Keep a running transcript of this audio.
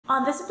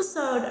On this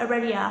episode of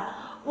Retia,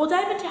 we'll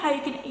dive into how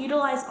you can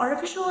utilize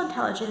artificial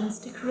intelligence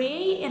to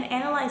create and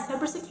analyze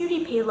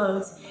cybersecurity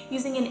payloads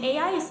using an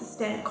AI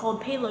assistant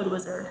called Payload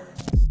Wizard.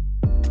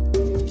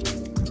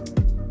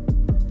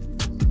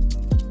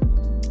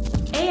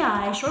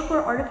 AI, short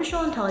for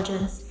artificial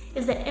intelligence,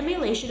 is the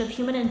emulation of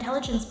human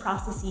intelligence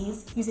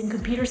processes using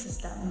computer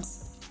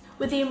systems.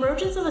 With the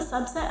emergence of a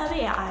subset of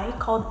AI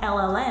called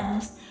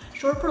LLMs,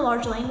 short for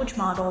large language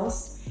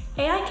models,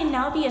 AI can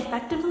now be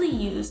effectively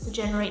used to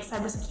generate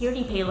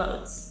cybersecurity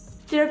payloads.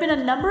 There have been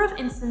a number of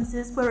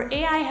instances where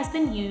AI has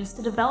been used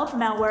to develop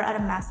malware at a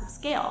massive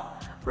scale.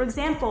 For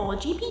example,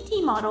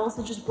 GPT models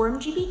such as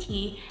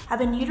WormGPT have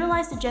been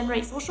utilized to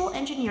generate social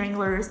engineering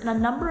lures in a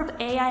number of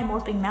AI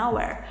morphing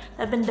malware that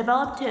have been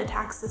developed to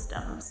attack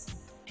systems.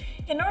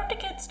 In order to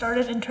get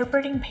started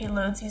interpreting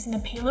payloads using the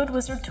Payload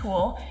Wizard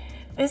tool,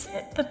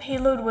 visit the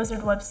Payload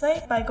Wizard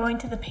website by going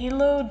to the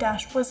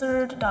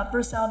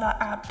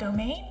payload-wizard.vercel.app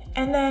domain,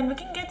 and then we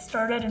can get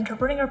started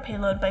interpreting our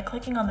payload by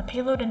clicking on the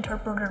Payload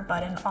Interpreter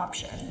button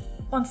option.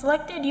 Once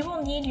selected, you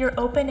will need your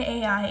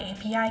OpenAI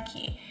API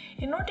key.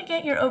 In order to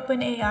get your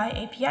OpenAI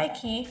API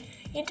key,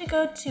 you need to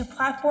go to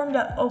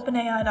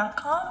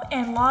platform.openai.com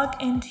and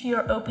log into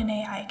your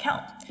OpenAI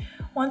account.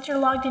 Once you're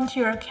logged into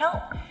your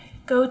account,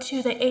 go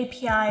to the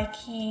API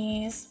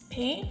keys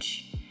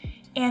page,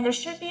 and there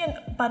should be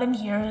a button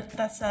here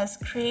that says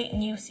Create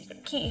New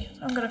Secret Key.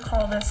 I'm going to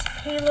call this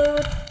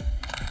Payload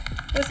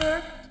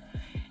Wizard,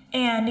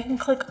 and you can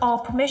click All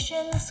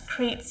Permissions,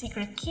 Create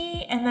Secret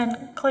Key, and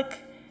then click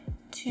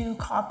to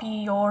copy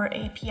your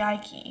API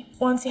key.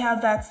 Once you have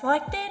that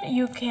selected,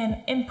 you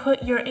can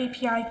input your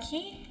API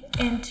key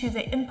into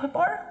the input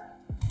bar.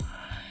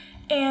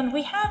 And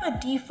we have a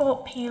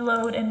default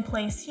payload in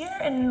place here,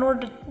 and in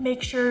order to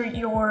make sure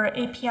your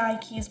API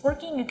key is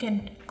working, you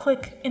can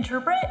click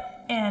Interpret,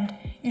 and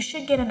you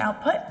should get an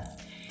output.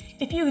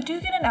 If you do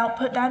get an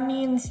output, that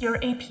means your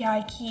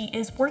API key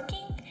is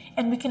working,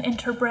 and we can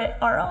interpret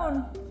our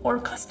own or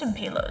custom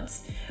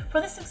payloads.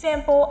 For this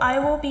example, I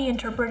will be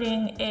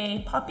interpreting a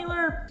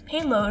popular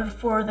payload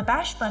for the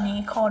Bash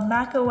Bunny called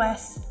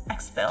macOS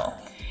exfil.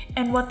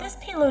 And what this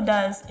payload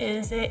does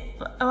is it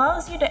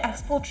allows you to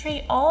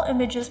exfiltrate all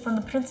images from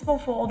the principal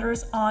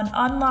folders on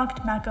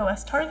unlocked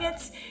macOS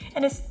targets,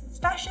 and it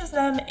stashes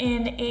them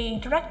in a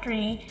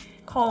directory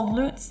called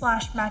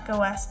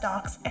loot/macOS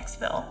docs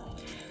exfil.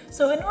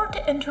 So in order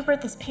to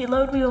interpret this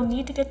payload, we will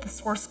need to get the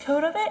source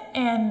code of it,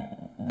 and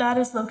that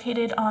is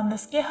located on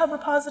this GitHub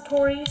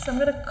repository. So I'm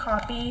going to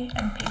copy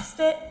and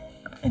paste it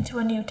into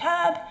a new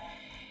tab,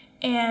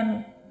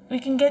 and we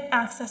can get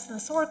access to the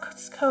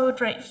source code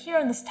right here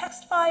in this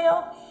text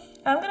file.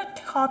 I'm going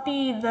to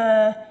copy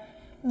the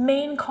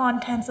main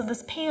contents of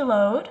this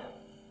payload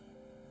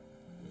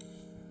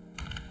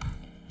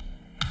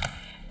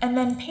and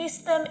then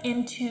paste them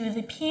into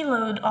the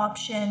payload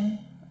option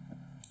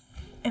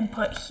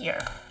input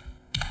here.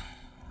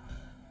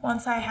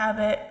 Once I have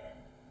it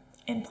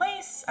in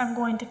place, I'm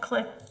going to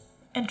click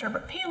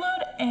Interpret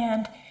Payload,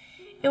 and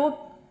it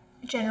will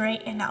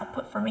generate an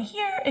output for me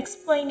here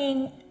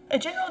explaining a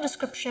general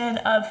description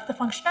of the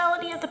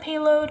functionality of the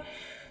payload.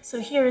 So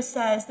here it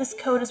says, this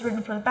code is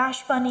written for the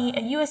Bash Bunny,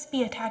 a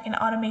USB attack and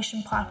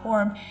automation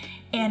platform,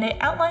 and it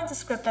outlines a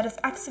script that is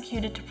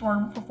executed to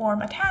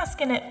perform a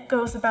task, and it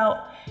goes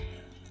about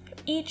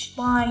each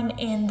line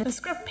in the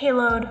script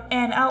payload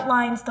and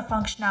outlines the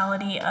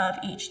functionality of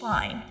each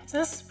line. So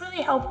this is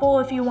really helpful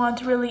if you want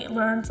to really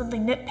learn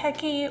something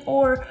nitpicky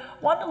or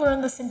want to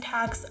learn the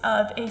syntax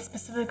of a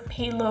specific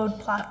payload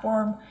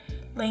platform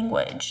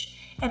language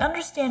and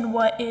understand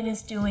what it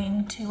is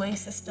doing to a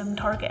system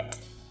target.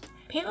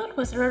 Payload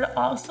Wizard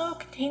also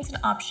contains an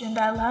option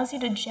that allows you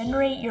to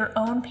generate your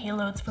own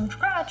payloads from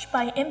scratch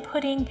by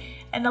inputting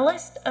a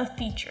list of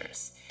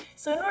features.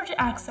 So in order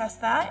to access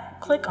that,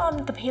 click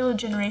on the payload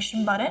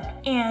generation button,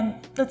 and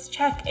let's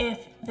check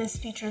if this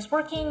feature is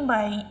working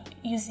by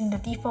using the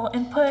default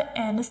input.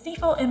 And this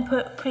default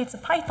input creates a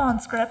Python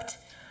script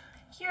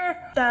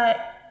here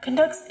that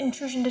conducts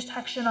intrusion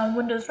detection on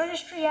Windows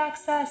registry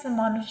access and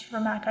monitors for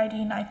MAC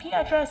ID and IP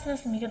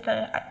addresses, and you get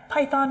the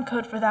Python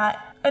code for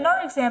that. In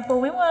our example,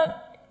 we want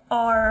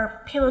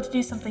our payload to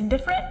do something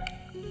different.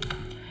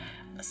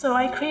 So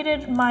I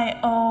created my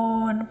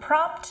own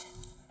prompt,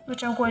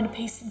 which I'm going to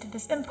paste into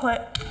this input.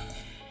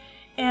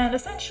 And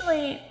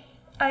essentially,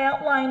 I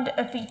outlined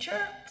a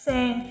feature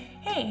saying,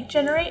 hey,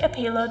 generate a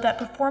payload that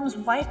performs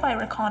Wi-Fi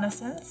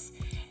reconnaissance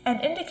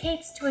and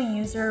indicates to a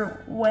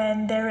user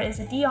when there is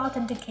a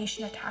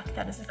deauthentication attack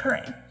that is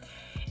occurring.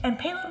 And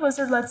Payload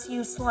Wizard lets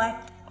you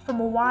select from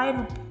a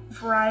wide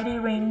variety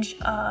range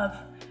of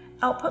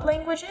output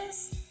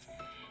languages.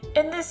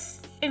 In this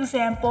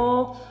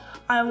example,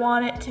 I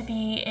want it to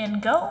be in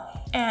Go,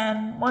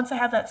 and once I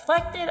have that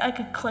selected, I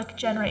could click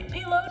Generate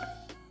Payload.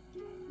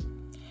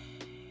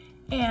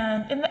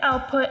 And in the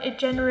output, it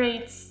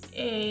generates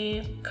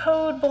a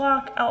code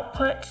block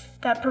output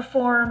that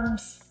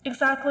performs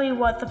exactly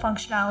what the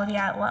functionality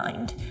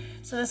outlined.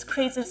 So this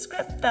creates a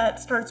script that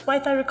starts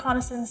Wi-Fi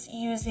reconnaissance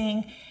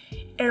using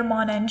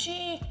airmon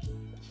ng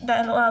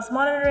that allows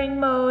monitoring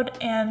mode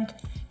and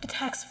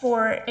detects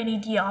for any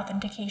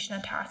deauthentication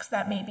attacks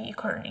that may be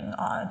occurring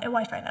on a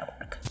Wi-Fi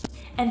network.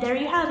 And there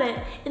you have it.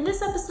 In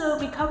this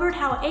episode, we covered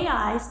how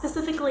AI,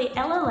 specifically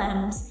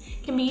LLMs,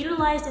 can be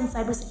utilized in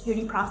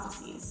cybersecurity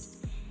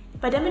processes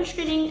by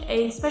demonstrating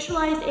a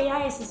specialized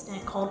AI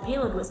assistant called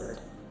Payload Wizard.